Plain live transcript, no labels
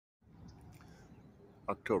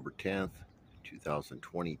October 10th,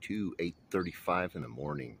 2022, 8:35 in the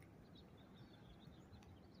morning.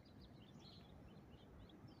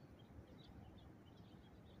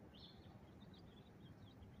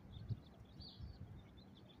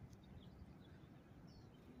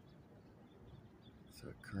 So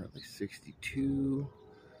currently 62.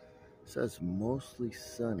 Says mostly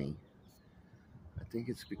sunny. I think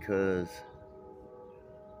it's because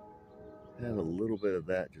I had a little bit of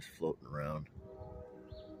that just floating around.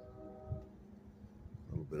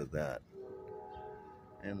 A little bit of that.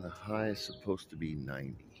 And the high is supposed to be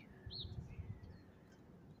 90.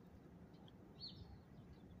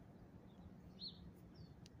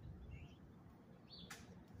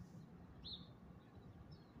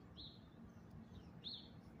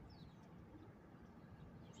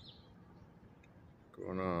 What's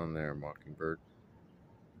going on there, Mockingbird?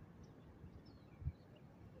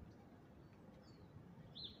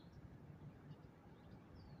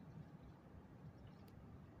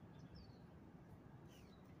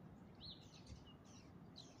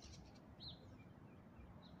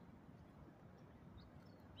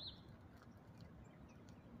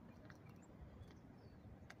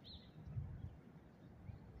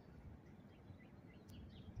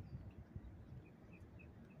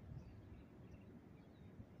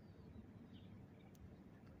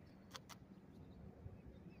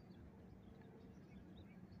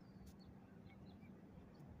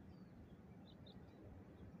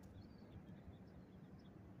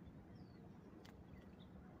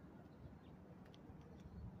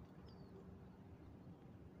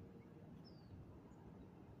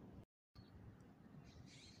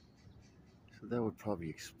 So that would probably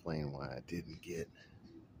explain why I didn't get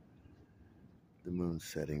the moon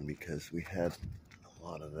setting, because we had a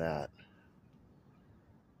lot of that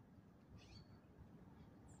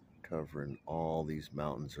covering all these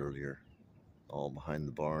mountains earlier, all behind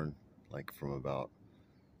the barn, like from about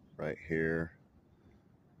right here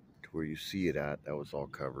to where you see it at. That was all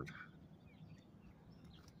covered.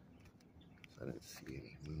 So I didn't see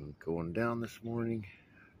any moon going down this morning.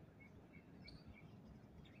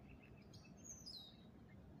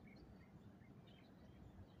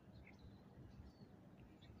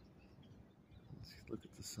 Let's look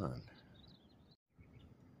at the sun.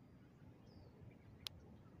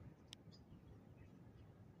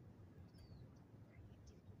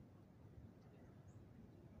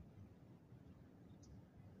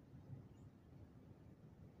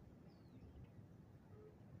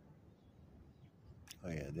 Oh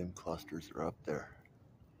yeah, them clusters are up there.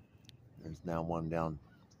 There's now one down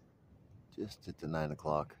just at the 9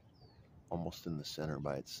 o'clock, almost in the center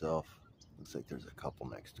by itself. Looks like there's a couple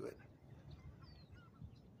next to it.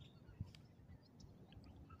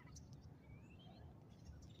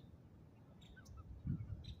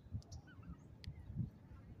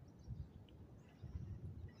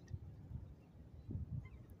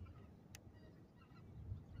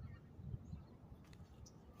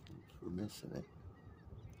 We're missing it.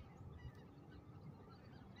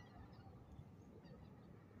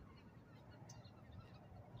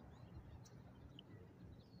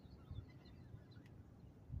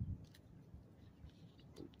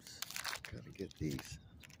 Oops, gotta get these.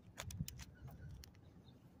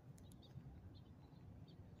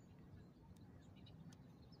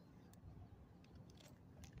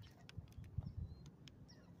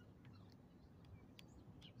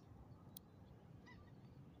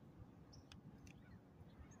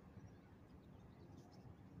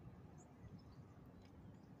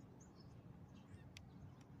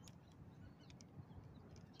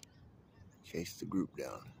 Chase the group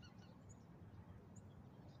down.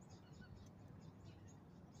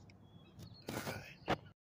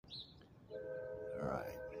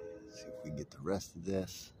 Alright, see if we can get the rest of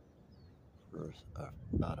this for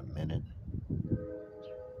about a minute. A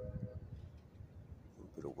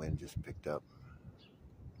little bit of wind just picked up.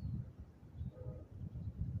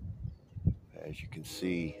 As you can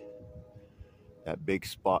see, that big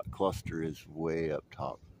spot cluster is way up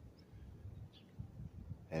top.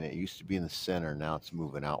 And it used to be in the center, now it's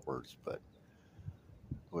moving outwards, but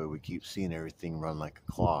the way we keep seeing everything run like a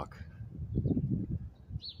clock,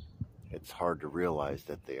 it's hard to realize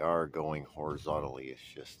that they are going horizontally. It's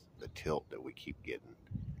just the tilt that we keep getting.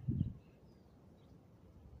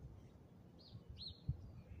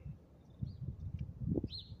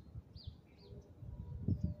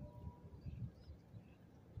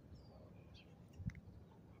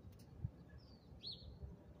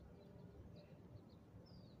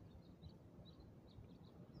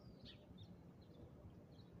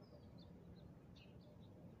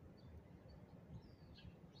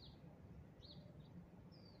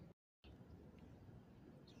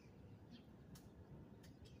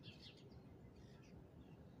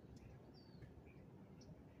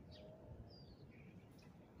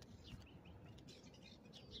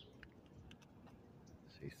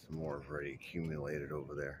 See, some more have already accumulated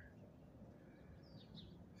over there.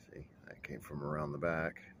 See, that came from around the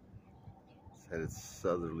back. It's headed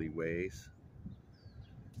southerly ways.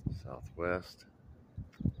 Southwest.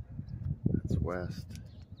 That's west.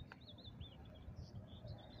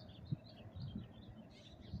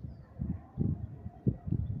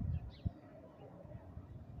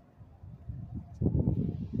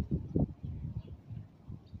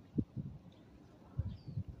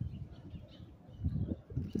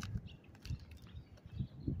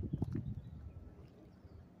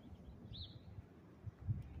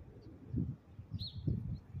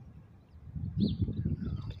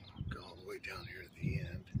 Go all the way down here to the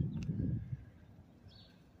end.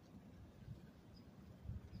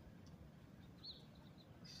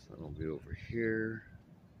 Sun will be over here.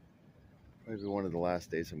 Probably one of the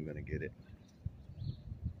last days I'm gonna get it.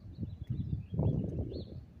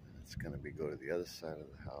 It's gonna be go to the other side of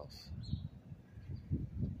the house,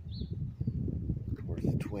 towards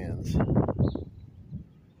the twins. It'll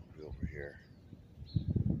be over here.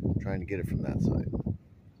 I'm trying to get it from that side.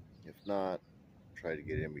 If not, try to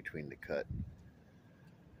get in between the cut.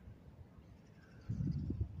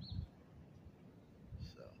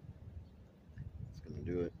 So it's gonna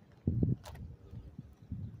do it.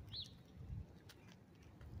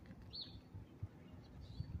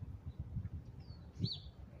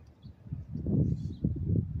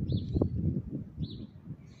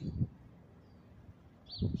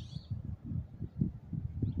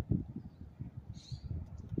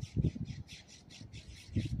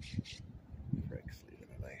 Frank's leaving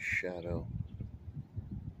a nice shadow.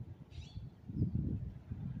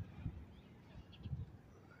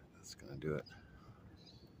 That's gonna do it.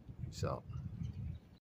 Peace out.